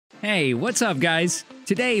Hey, what's up, guys?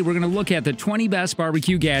 Today we're going to look at the 20 best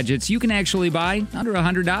barbecue gadgets you can actually buy under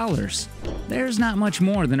 $100. There's not much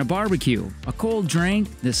more than a barbecue, a cold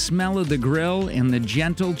drink, the smell of the grill, and the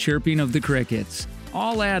gentle chirping of the crickets.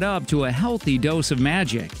 All add up to a healthy dose of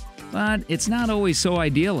magic. But it's not always so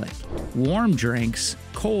idyllic. Warm drinks,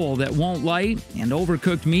 coal that won't light, and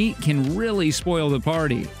overcooked meat can really spoil the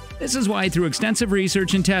party. This is why, through extensive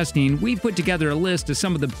research and testing, we've put together a list of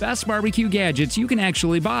some of the best barbecue gadgets you can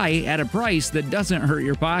actually buy at a price that doesn't hurt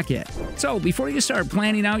your pocket. So, before you start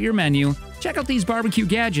planning out your menu, check out these barbecue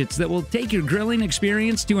gadgets that will take your grilling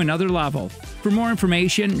experience to another level. For more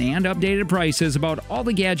information and updated prices about all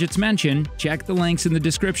the gadgets mentioned, check the links in the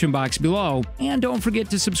description box below, and don't forget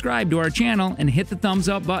to subscribe to our channel and hit the thumbs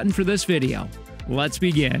up button for this video. Let's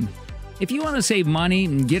begin. If you want to save money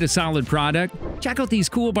and get a solid product, check out these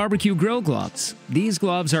cool barbecue grill gloves. These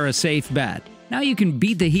gloves are a safe bet. Now you can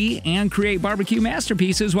beat the heat and create barbecue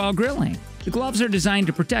masterpieces while grilling. The gloves are designed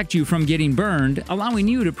to protect you from getting burned, allowing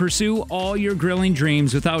you to pursue all your grilling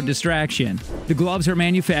dreams without distraction. The gloves are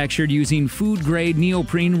manufactured using food-grade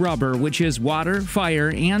neoprene rubber, which is water,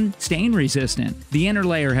 fire, and stain-resistant. The inner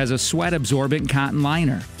layer has a sweat-absorbent cotton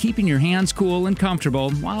liner, keeping your hands cool and comfortable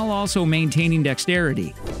while also maintaining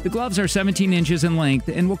dexterity. The gloves are 17 inches in length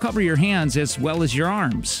and will cover your hands as well as your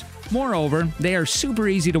arms. Moreover, they are super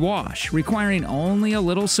easy to wash, requiring only a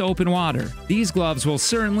little soap and water. These gloves will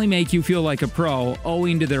certainly make you feel like a pro,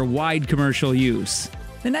 owing to their wide commercial use.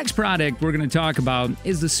 The next product we're going to talk about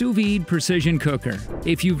is the sous vide precision cooker.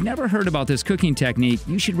 If you've never heard about this cooking technique,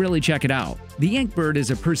 you should really check it out. The Inkbird is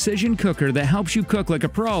a precision cooker that helps you cook like a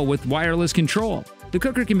pro with wireless control. The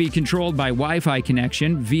cooker can be controlled by Wi-Fi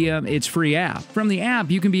connection via its free app. From the app,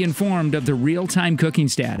 you can be informed of the real-time cooking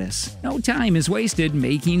status. No time is wasted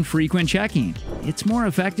making frequent checking. It's more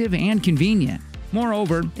effective and convenient.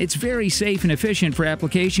 Moreover, it's very safe and efficient for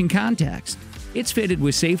application context. It's fitted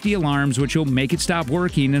with safety alarms which will make it stop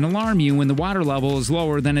working and alarm you when the water level is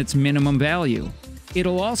lower than its minimum value.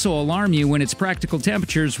 It'll also alarm you when its practical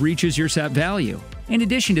temperatures reaches your set value. In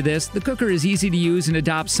addition to this, the cooker is easy to use and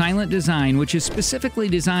adopts silent design, which is specifically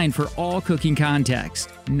designed for all cooking contexts.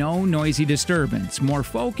 No noisy disturbance, more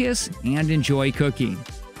focus, and enjoy cooking.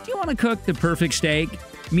 Do you want to cook the perfect steak?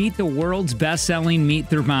 Meet the world's best-selling meat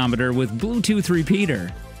thermometer with Bluetooth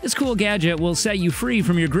repeater. This cool gadget will set you free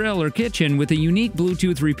from your grill or kitchen with a unique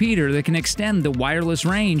Bluetooth repeater that can extend the wireless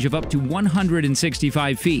range of up to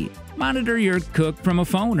 165 feet. Monitor your cook from a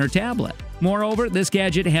phone or tablet. Moreover, this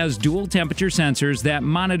gadget has dual temperature sensors that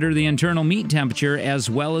monitor the internal meat temperature as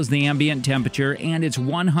well as the ambient temperature, and it's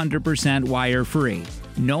 100% wire-free.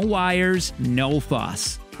 No wires, no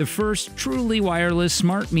fuss. The first truly wireless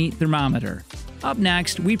smart meat thermometer. Up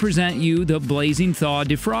next, we present you the Blazing Thaw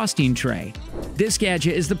defrosting tray. This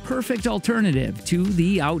gadget is the perfect alternative to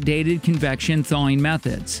the outdated convection thawing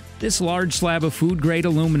methods. This large slab of food-grade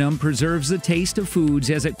aluminum preserves the taste of foods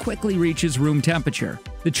as it quickly reaches room temperature.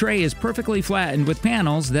 The tray is perfectly flattened with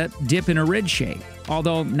panels that dip in a ridge shape.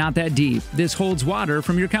 Although not that deep, this holds water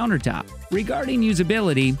from your countertop. Regarding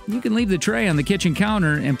usability, you can leave the tray on the kitchen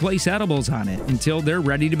counter and place edibles on it until they're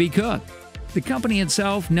ready to be cooked. The company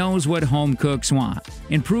itself knows what home cooks want,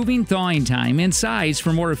 improving thawing time and size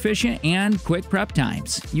for more efficient and quick prep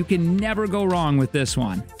times. You can never go wrong with this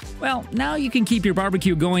one. Well, now you can keep your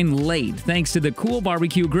barbecue going late thanks to the cool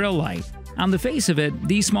barbecue grill light. On the face of it,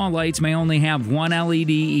 these small lights may only have one LED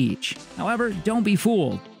each. However, don't be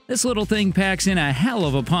fooled. This little thing packs in a hell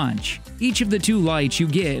of a punch. Each of the two lights you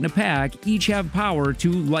get in a pack each have power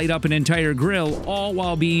to light up an entire grill, all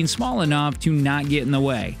while being small enough to not get in the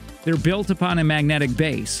way. They're built upon a magnetic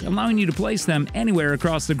base, allowing you to place them anywhere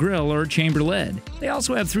across the grill or chamber lid. They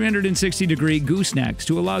also have 360-degree goosenecks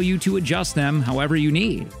to allow you to adjust them however you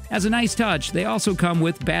need. As a nice touch, they also come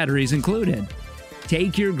with batteries included.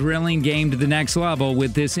 Take your grilling game to the next level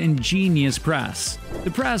with this ingenious press.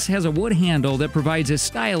 The press has a wood handle that provides a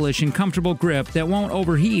stylish and comfortable grip that won't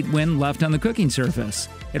overheat when left on the cooking surface.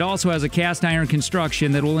 It also has a cast iron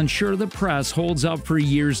construction that will ensure the press holds up for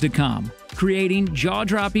years to come, creating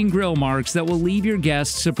jaw-dropping grill marks that will leave your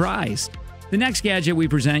guests surprised. The next gadget we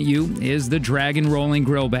present you is the Dragon Rolling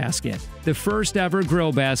Grill Basket, the first ever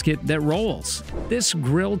grill basket that rolls. This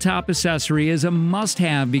grill top accessory is a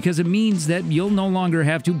must-have because it means that you'll no longer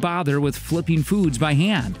have to bother with flipping foods by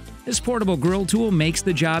hand. This portable grill tool makes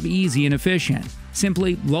the job easy and efficient.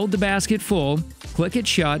 Simply load the basket full, click it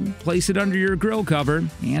shut, place it under your grill cover,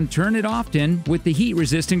 and turn it often with the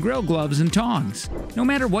heat-resistant grill gloves and tongs. No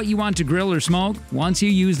matter what you want to grill or smoke, once you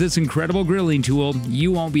use this incredible grilling tool,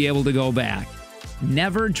 you won't be able to go back.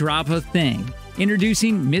 Never drop a thing.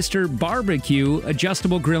 Introducing Mr. BBQ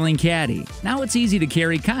Adjustable Grilling Caddy. Now it's easy to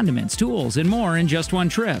carry condiments, tools, and more in just one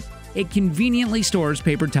trip. It conveniently stores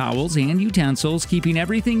paper towels and utensils, keeping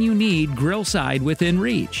everything you need grill side within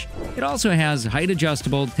reach. It also has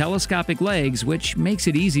height-adjustable telescopic legs, which makes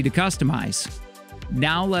it easy to customize.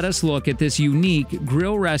 Now let us look at this unique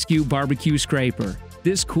Grill Rescue Barbecue Scraper.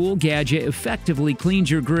 This cool gadget effectively cleans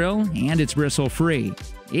your grill, and it's bristle-free.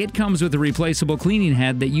 It comes with a replaceable cleaning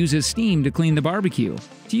head that uses steam to clean the barbecue.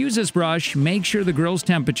 To use this brush, make sure the grill's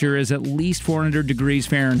temperature is at least 400 degrees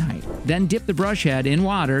Fahrenheit. Then dip the brush head in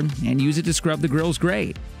water and use it to scrub the grill's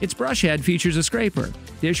grate. Its brush head features a scraper,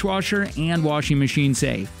 dishwasher, and washing machine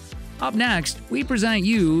safe. Up next, we present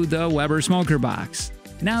you the Weber Smoker Box.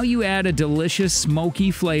 Now you add a delicious smoky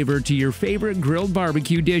flavor to your favorite grilled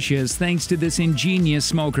barbecue dishes thanks to this ingenious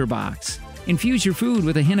smoker box. Infuse your food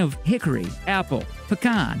with a hint of hickory, apple,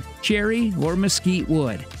 pecan, cherry, or mesquite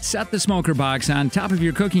wood. Set the smoker box on top of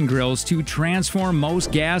your cooking grills to transform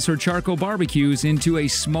most gas or charcoal barbecues into a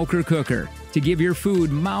smoker cooker to give your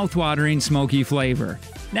food mouth-watering smoky flavor.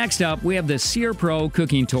 Next up, we have the Sear Pro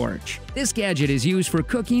Cooking Torch. This gadget is used for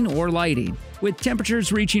cooking or lighting, with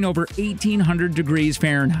temperatures reaching over 1800 degrees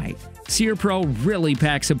Fahrenheit. Sear Pro really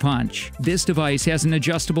packs a punch. This device has an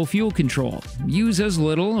adjustable fuel control. Use as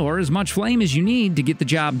little or as much flame as you need to get the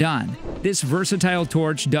job done. This versatile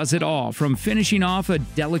torch does it all, from finishing off a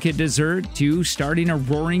delicate dessert to starting a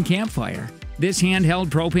roaring campfire. This handheld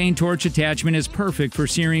propane torch attachment is perfect for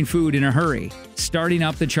searing food in a hurry, starting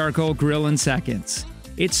up the charcoal grill in seconds.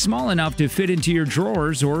 It's small enough to fit into your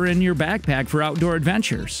drawers or in your backpack for outdoor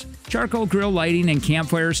adventures. Charcoal grill lighting and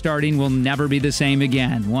campfire starting will never be the same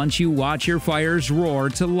again once you watch your fires roar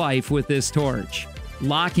to life with this torch.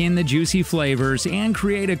 Lock in the juicy flavors and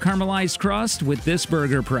create a caramelized crust with this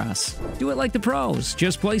burger press. Do it like the pros.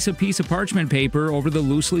 Just place a piece of parchment paper over the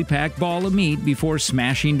loosely packed ball of meat before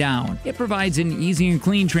smashing down. It provides an easy and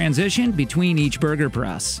clean transition between each burger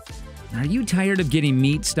press. Are you tired of getting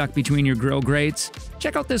meat stuck between your grill grates?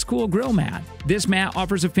 Check out this cool grill mat. This mat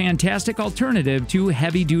offers a fantastic alternative to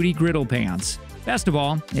heavy-duty griddle pans. Best of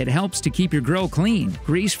all, it helps to keep your grill clean,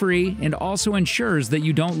 grease-free, and also ensures that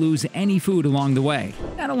you don't lose any food along the way.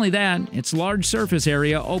 Not only that, its large surface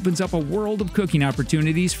area opens up a world of cooking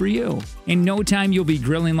opportunities for you. In no time, you'll be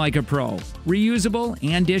grilling like a pro. Reusable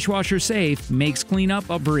and dishwasher safe makes cleanup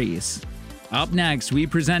a breeze. Up next, we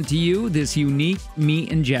present to you this unique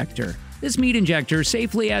meat injector. This meat injector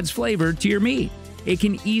safely adds flavor to your meat. It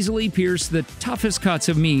can easily pierce the toughest cuts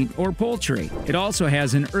of meat or poultry. It also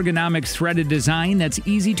has an ergonomic threaded design that's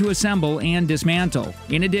easy to assemble and dismantle.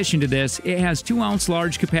 In addition to this, it has 2-ounce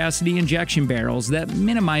large capacity injection barrels that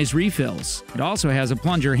minimize refills. It also has a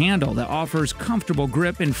plunger handle that offers comfortable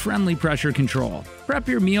grip and friendly pressure control. Prep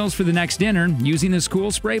your meals for the next dinner using this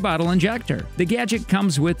cool spray bottle injector. The gadget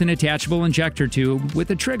comes with an attachable injector tube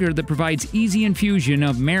with a trigger that provides easy infusion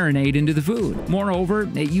of marinade into the food. Moreover,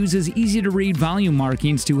 it uses easy-to-read volume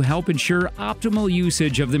markings to help ensure optimal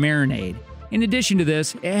usage of the marinade. In addition to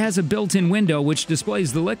this, it has a built-in window which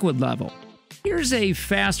displays the liquid level. Here's a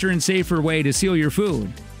faster and safer way to seal your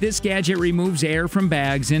food. This gadget removes air from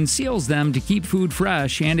bags and seals them to keep food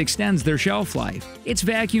fresh and extends their shelf life. Its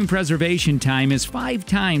vacuum preservation time is 5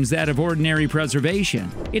 times that of ordinary preservation.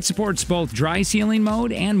 It supports both dry sealing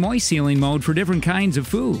mode and moist sealing mode for different kinds of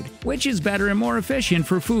food, which is better and more efficient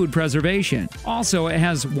for food preservation. Also, it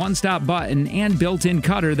has one-stop button and built-in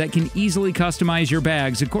cutter that can easily customize your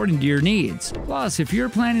bags according to your needs. Plus, if you're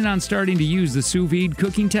planning on starting to use the sous vide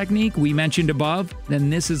cooking technique we mentioned above, then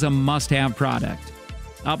this is a must-have product.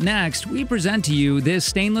 Up next, we present to you this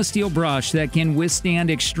stainless steel brush that can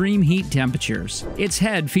withstand extreme heat temperatures. Its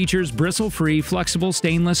head features bristle-free, flexible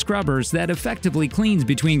stainless scrubbers that effectively cleans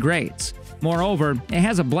between grates. Moreover, it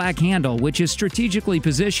has a black handle which is strategically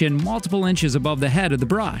positioned multiple inches above the head of the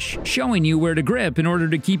brush, showing you where to grip in order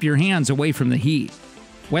to keep your hands away from the heat.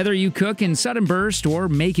 Whether you cook in sudden burst or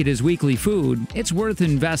make it as weekly food, it's worth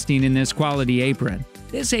investing in this quality apron.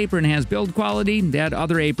 This apron has build quality that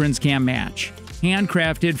other aprons can't match.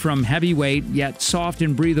 Handcrafted from heavyweight yet soft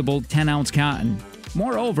and breathable 10-ounce cotton.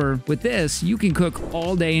 Moreover, with this, you can cook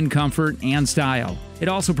all day in comfort and style. It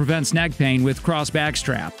also prevents neck pain with cross back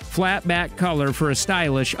strap, flat back color for a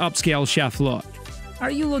stylish upscale chef look. Are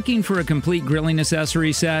you looking for a complete grilling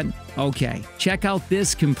accessory set? Okay, check out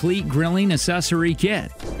this complete grilling accessory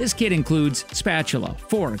kit. This kit includes spatula,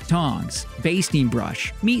 fork, tongs, basting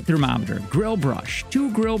brush, meat thermometer, grill brush, 2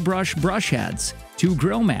 grill brush heads, 2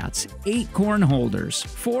 grill mats, 8 corn holders,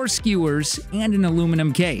 4 skewers, and an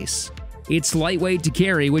aluminum case. It's lightweight to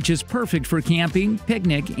carry, which is perfect for camping,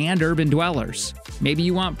 picnic, and urban dwellers. Maybe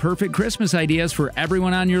you want perfect Christmas ideas for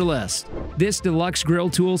everyone on your list. This deluxe grill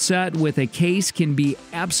tool set with a case can be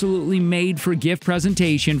absolutely made for gift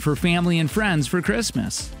presentation for family and friends for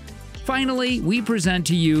Christmas. Finally, we present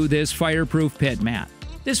to you this fireproof pit mat.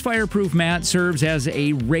 This fireproof mat serves as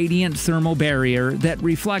a radiant thermal barrier that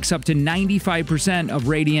reflects up to 95% of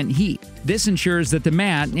radiant heat. This ensures that the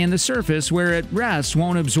mat and the surface where it rests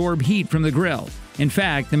won't absorb heat from the grill. In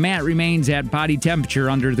fact, the mat remains at body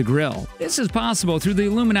temperature under the grill. This is possible through the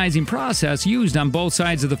aluminizing process used on both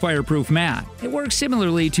sides of the fireproof mat. It works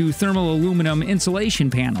similarly to thermal aluminum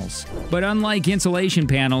insulation panels. But unlike insulation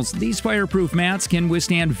panels, these fireproof mats can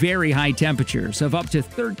withstand very high temperatures of up to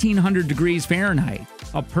 1300 degrees Fahrenheit.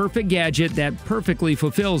 A perfect gadget that perfectly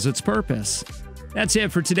fulfills its purpose. That's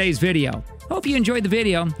it for today's video. Hope you enjoyed the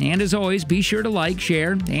video, and as always, be sure to like,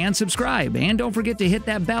 share, and subscribe. And don't forget to hit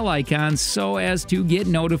that bell icon so as to get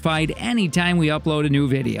notified anytime we upload a new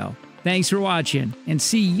video. Thanks for watching, and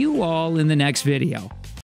see you all in the next video.